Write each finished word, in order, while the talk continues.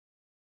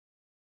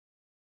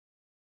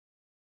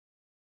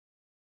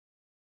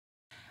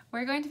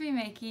We're going to be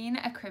making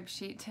a crib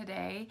sheet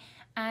today,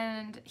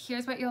 and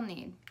here's what you'll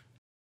need.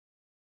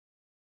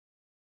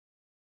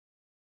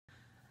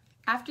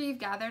 After you've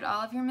gathered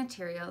all of your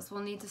materials,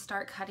 we'll need to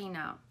start cutting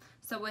out.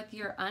 So with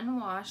your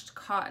unwashed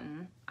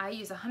cotton, I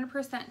use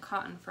 100%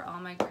 cotton for all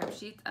my crib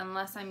sheets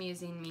unless I'm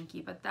using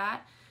Minky, but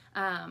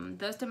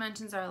those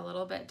dimensions are a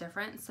little bit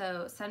different,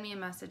 so send me a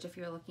message if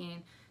you're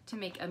looking to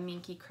make a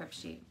Minky crib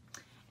sheet.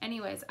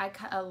 Anyways, I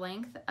cut a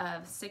length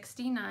of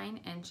 69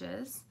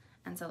 inches,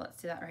 and so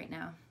let's do that right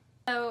now.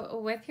 So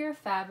with your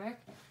fabric,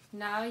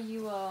 now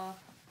you will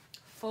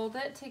fold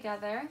it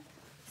together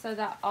so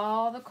that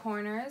all the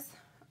corners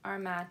are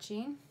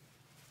matching,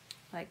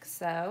 like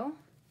so.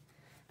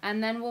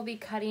 And then we'll be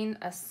cutting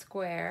a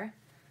square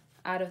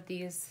out of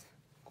these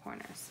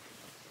corners.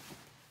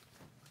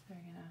 We're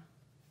gonna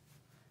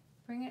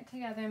bring it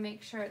together,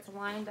 make sure it's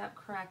lined up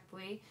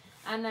correctly.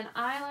 And then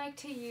I like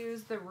to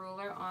use the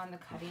ruler on the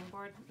cutting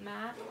board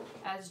mat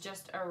as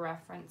just a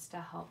reference to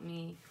help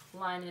me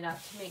line it up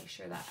to make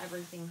sure that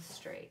everything's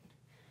straight.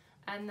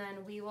 And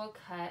then we will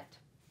cut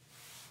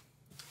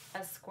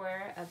a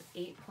square of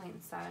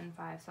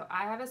 8.75. So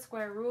I have a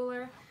square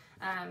ruler.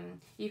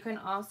 You can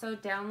also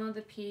download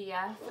the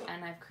PDF,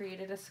 and I've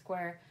created a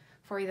square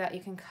for you that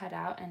you can cut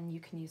out, and you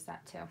can use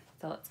that too.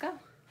 So let's go.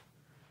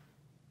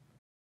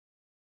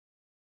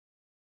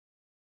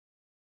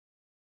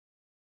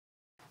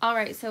 All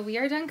right, so we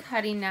are done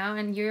cutting now,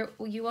 and you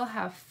will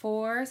have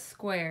 4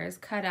 squares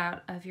cut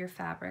out of your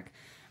fabric.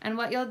 And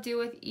what you'll do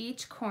with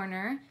each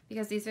corner,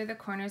 because these are the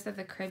corners of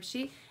the crib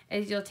sheet,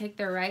 is you'll take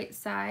the right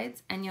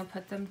sides and you'll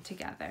put them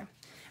together.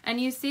 And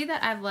you see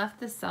that I've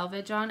left the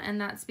selvage on, and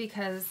that's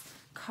because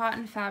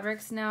cotton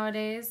fabrics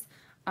nowadays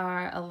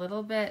are a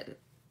little bit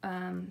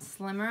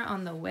slimmer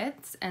on the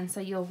widths, and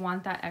so you'll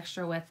want that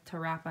extra width to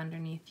wrap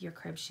underneath your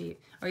crib sheet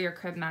or your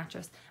crib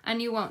mattress,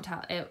 and you won't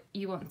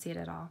see it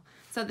at all.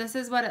 So this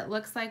is what it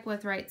looks like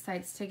with right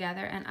sides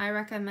together, and I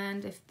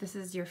recommend, if this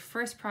is your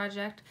first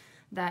project,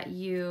 that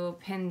you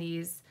pin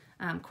these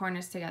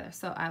corners together.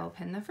 So I will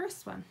pin the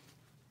first one.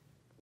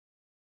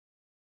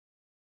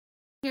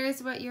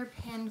 Here's what your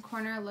pinned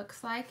corner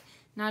looks like.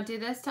 Now do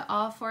this to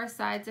all 4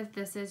 sides if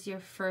this is your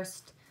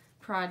first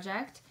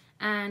project.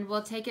 And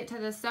we'll take it to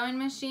the sewing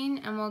machine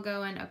and we'll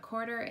go in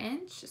 1/4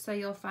 inch. So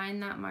you'll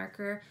find that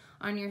marker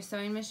on your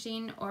sewing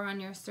machine or on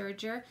your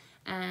serger.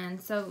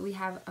 And so we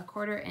have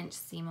 1/4 inch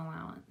seam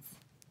allowance.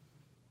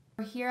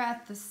 We're here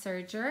at the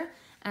serger,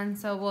 and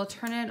so we'll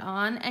turn it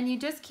on, and you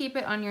just keep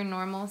it on your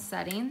normal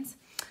settings.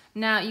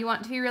 Now you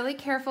want to be really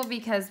careful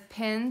because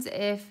pins,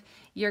 if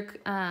your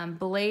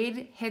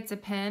blade hits a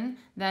pin,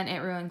 then it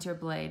ruins your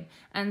blade.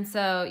 And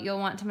so you'll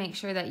want to make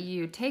sure that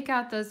you take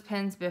out those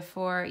pins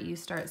before you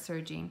start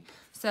serging.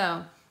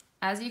 So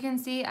as you can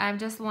see, I've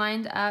just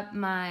lined up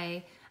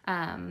my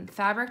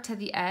fabric to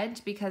the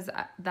edge because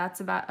that's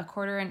about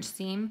 1/4 inch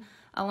seam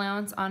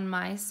allowance on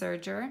my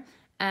serger,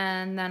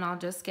 and then I'll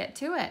just get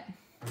to it.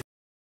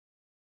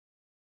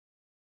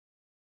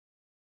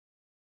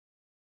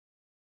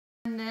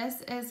 And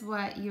this is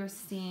what your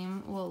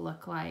seam will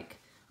look like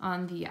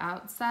on the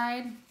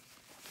outside,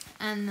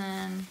 and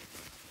then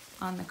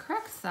on the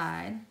correct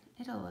side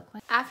it'll look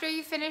like. After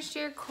you finish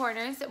your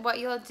corners, what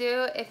you'll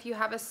do if you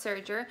have a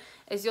serger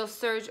is you'll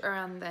serge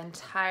around the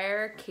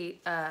entire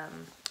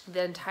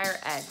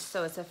edge,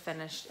 so it's a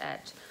finished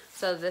edge.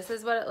 So this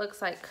is what it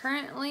looks like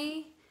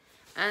currently,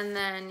 and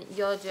then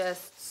you'll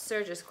just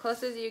serge as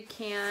close as you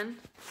can,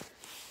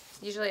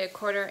 usually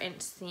 1/4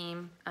 inch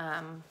seam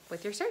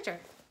with your serger.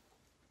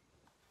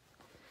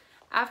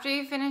 After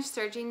you finish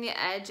serging the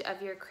edge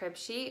of your crib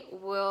sheet,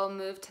 we'll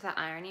move to the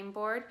ironing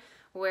board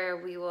where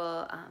we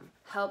will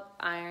help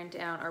iron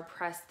down or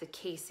press the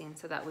casing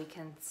so that we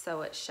can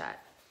sew it shut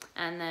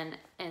and then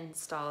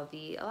install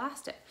the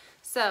elastic.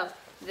 So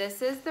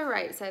this is the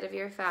right side of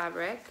your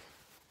fabric,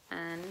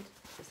 and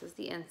this is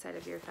the inside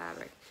of your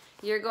fabric.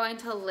 You're going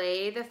to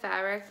lay the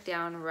fabric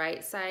down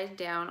right side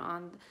down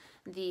on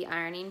the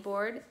ironing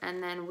board,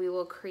 and then we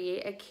will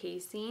create a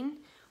casing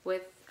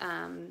with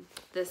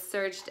the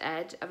serged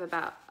edge of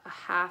about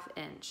 1/2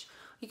 inch.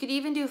 You could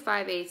even do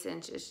 5/8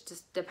 inches,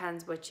 just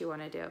depends what you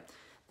want to do.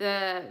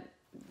 The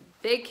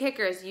big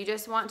kicker is you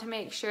just want to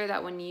make sure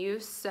that when you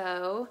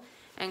sew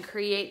and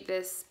create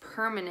this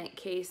permanent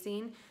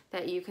casing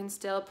that you can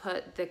still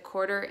put the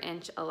 1/4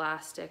 inch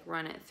elastic,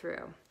 run it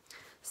through.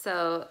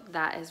 So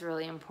that is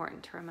really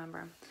important to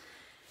remember.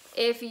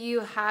 If you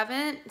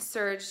haven't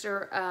serged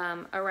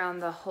around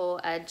the whole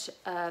edge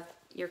of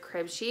your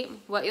crib sheet,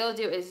 what you'll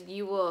do is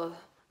you will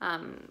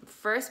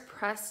first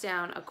press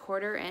down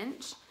 1/4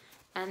 inch,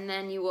 and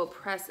then you will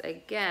press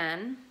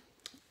again,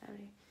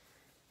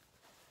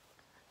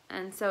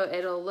 and so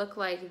it'll look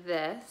like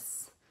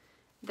this,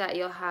 that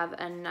you'll have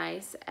a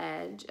nice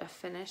edge, a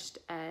finished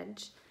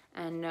edge,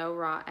 and no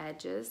raw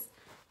edges.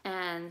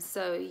 And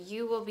so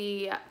you will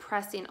be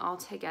pressing all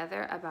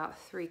together about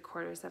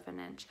 3/4 of an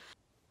inch.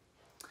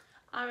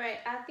 All right,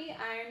 at the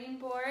ironing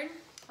board,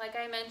 like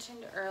I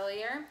mentioned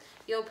earlier,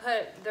 you'll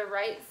put the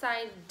right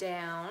side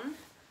down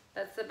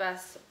That's the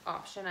best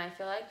option, I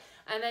feel like.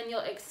 And then you'll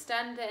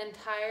extend the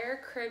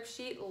entire crib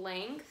sheet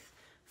length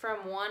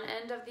from one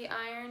end of the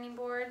ironing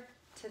board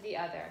to the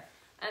other.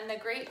 And the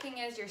great thing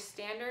is your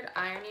standard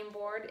ironing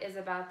board is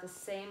about the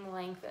same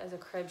length as a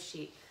crib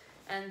sheet.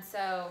 And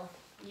so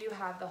you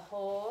have the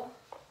whole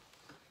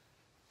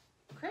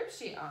crib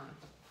sheet on.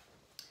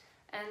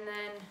 And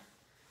then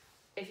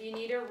if you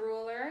need a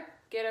ruler,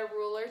 get a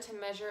ruler to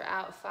measure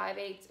out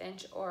 5/8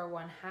 inch or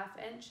 1/2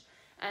 inch.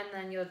 And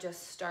then you'll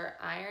just start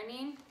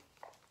ironing.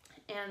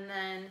 And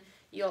then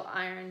you'll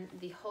iron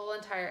the whole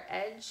entire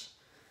edge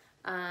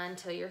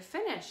until you're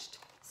finished.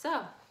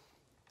 So,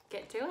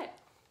 get to it.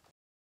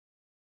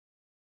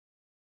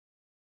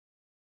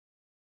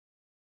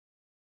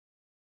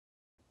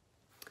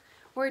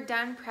 We're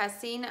done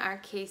pressing our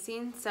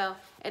casing, so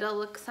it'll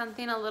look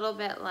something a little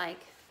bit like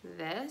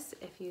this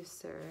if you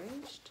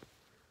serged.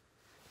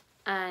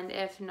 And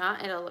if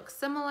not, it'll look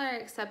similar,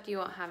 except you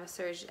won't have a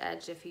serged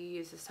edge if you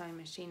use a sewing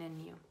machine and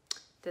you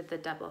did the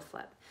double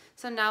flip.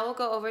 So now we'll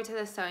go over to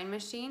the sewing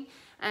machine,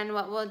 and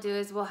what we'll do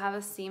is we'll have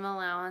a seam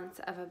allowance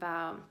of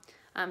about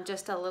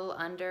just a little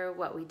under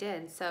what we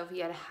did. So if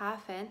you had a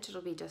 1/2 inch,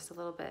 it'll be just a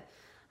little bit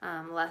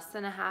less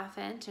than a 1/2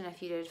 inch, and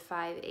if you did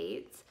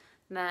 5/8,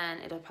 then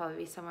it'll probably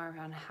be somewhere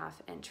around a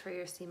 1/2 inch for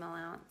your seam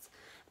allowance.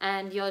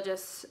 And you'll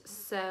just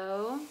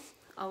sew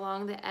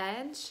along the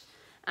edge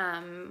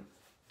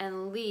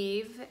and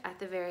leave at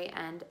the very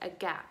end a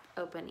gap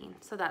opening.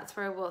 So that's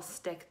where we'll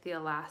stick the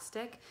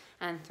elastic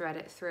and thread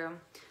it through.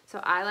 So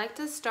I like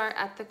to start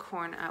at the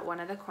corner, at one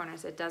of the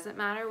corners. It doesn't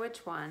matter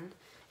which one,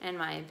 in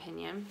my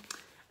opinion.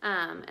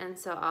 And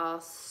so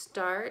I'll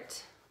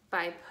start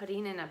by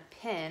putting in a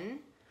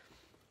pin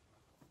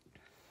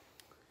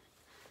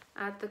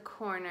at the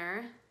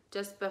corner,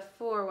 just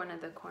before one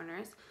of the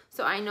corners.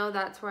 So I know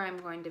that's where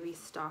I'm going to be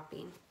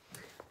stopping.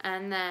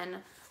 And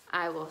then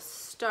I will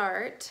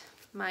start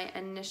my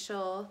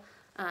initial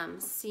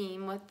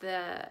seam with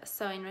the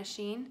sewing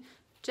machine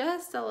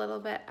just a little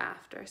bit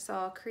after. So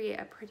I'll create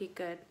a pretty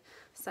good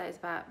size,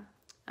 about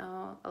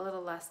a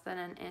little less than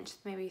an inch,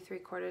 maybe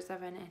 3/4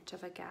 of an inch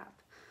of a gap.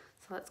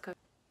 So let's go.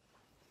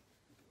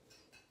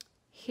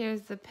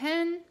 Here's the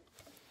pin.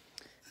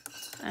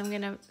 I'm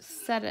gonna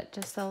set it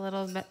just a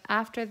little bit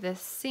after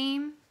this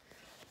seam,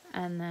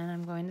 and then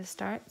I'm going to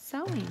start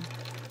sewing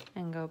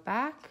and go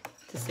back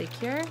to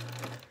secure.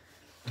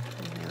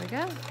 And there we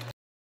go.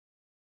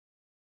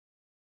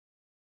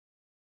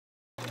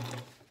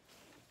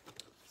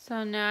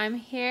 So now I'm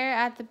here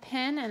at the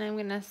pin, and I'm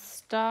gonna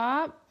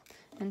stop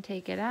and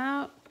take it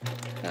out,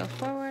 go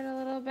forward a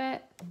little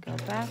bit, go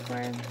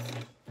backwards.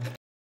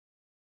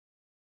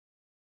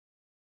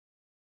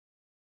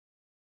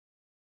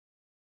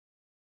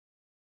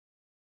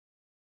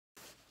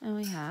 And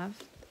we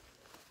have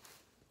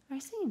our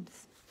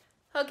seams.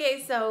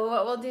 Okay, so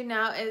what we'll do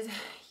now is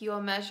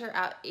you'll measure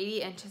out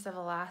 80 inches of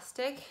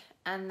elastic,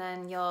 and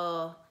then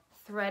you'll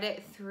thread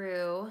it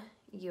through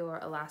your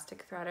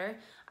elastic threader.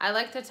 I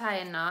like to tie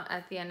a knot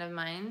at the end of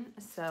mine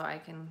so I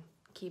can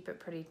keep it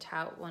pretty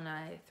taut when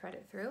I thread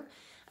it through.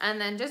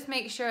 And then just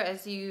make sure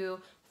as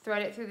you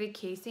thread it through the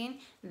casing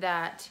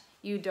that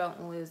you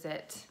don't lose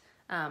it,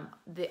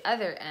 the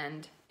other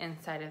end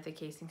inside of the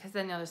casing, because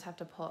then you'll just have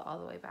to pull it all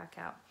the way back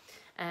out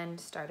and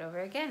start over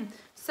again.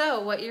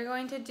 So what you're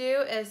going to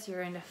do is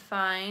you're going to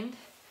find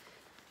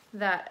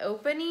that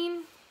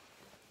opening,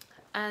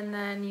 and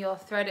then you'll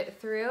thread it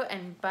through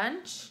and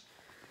bunch.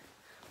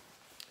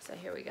 So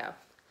here we go.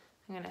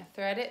 I'm gonna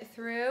thread it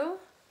through,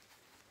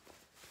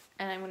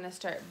 and I'm gonna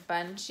start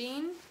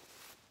bunching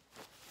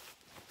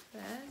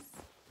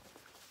this.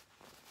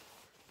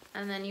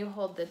 And then you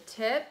hold the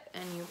tip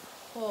and you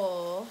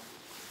pull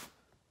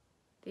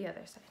the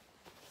other side.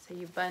 So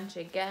you bunch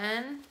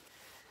again.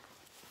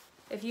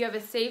 If you have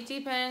a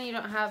safety pin, you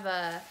don't have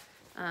a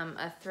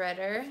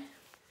threader,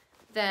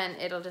 then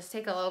it'll just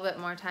take a little bit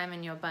more time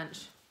and you'll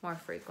bunch more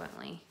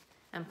frequently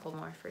and pull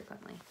more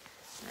frequently.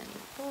 And then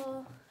you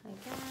pull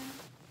again,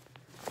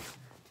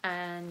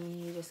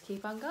 and you just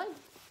keep on going.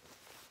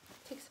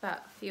 It takes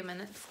about a few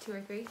minutes, 2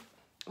 or 3.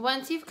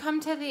 Once you've come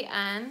to the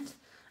end,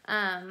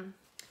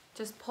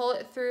 just pull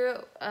it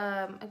through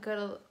a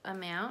good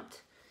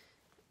amount,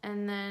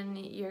 and then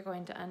you're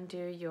going to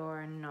undo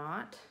your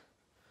knot.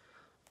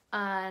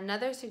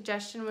 Another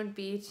suggestion would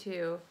be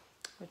to,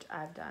 which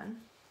I've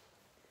done,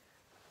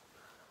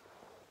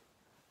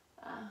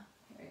 here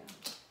we go.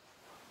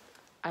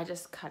 I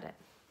just cut it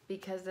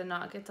because the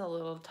knot gets a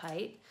little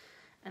tight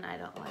and I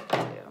don't like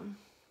to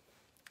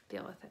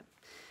deal with it.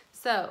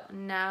 So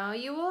now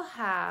you will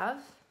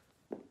have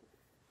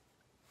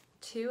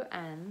 2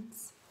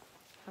 ends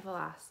of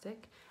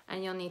elastic,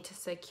 and you'll need to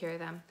secure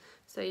them.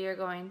 So you're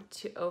going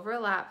to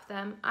overlap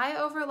them. I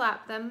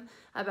overlap them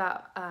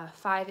about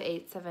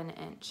 5/8 of an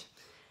inch.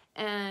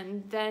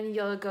 And then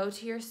you'll go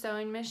to your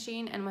sewing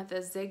machine, and with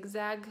a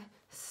zigzag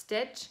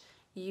stitch,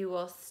 you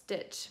will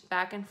stitch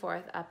back and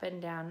forth, up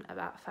and down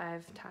about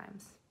 5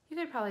 times. You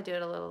could probably do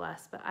it a little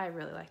less, but I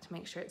really like to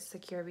make sure it's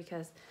secure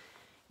because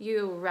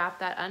you wrap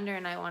that under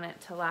and I want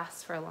it to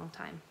last for a long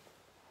time.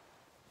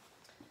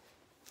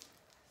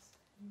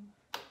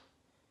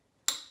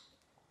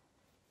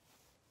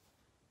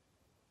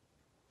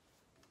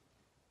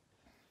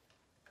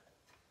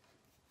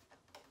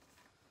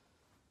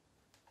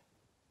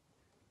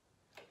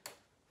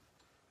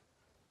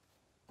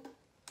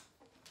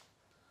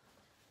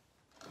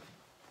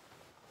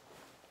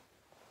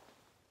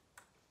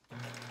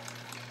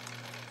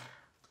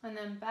 and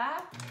then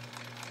back,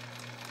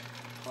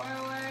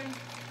 forward,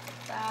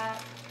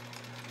 back,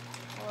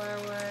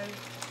 forward,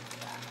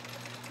 back,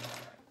 forward.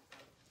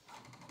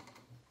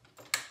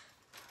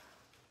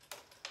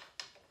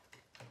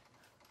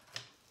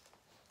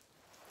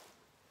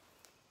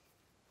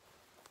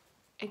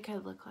 It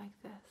could look like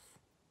this.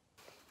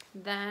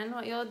 Then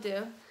what you'll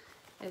do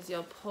is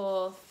you'll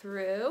pull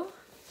through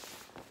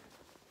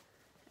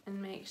and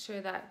make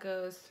sure that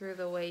goes through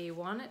the way you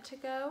want it to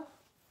go.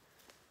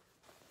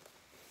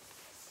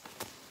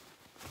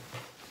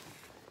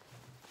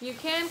 You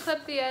can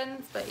clip the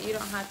ends, but you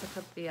don't have to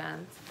clip the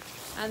ends.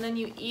 And then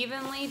you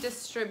evenly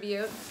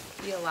distribute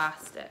the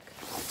elastic.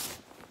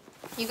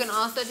 You can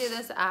also do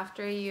this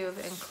after you've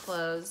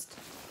enclosed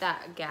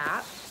that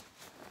gap.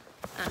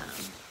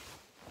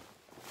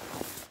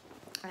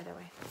 Either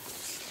way.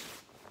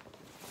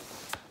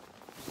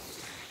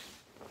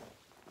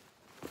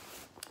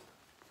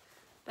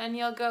 Then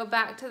you'll go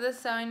back to the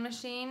sewing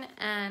machine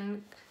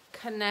and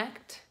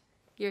connect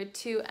your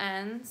two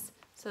ends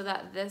so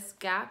that this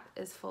gap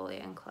is fully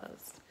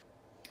enclosed.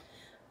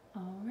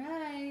 All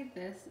right,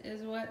 this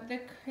is what the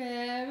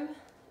crib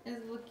is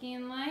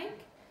looking like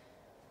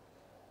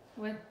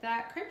with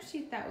that crib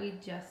sheet that we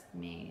just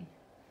made.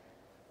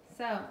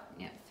 So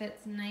it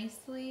fits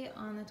nicely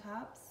on the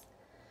tops.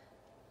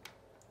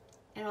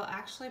 It'll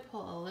actually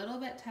pull a little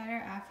bit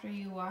tighter after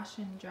you wash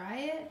and dry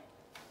it,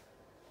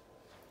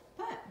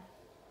 but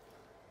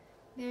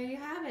there you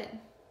have it.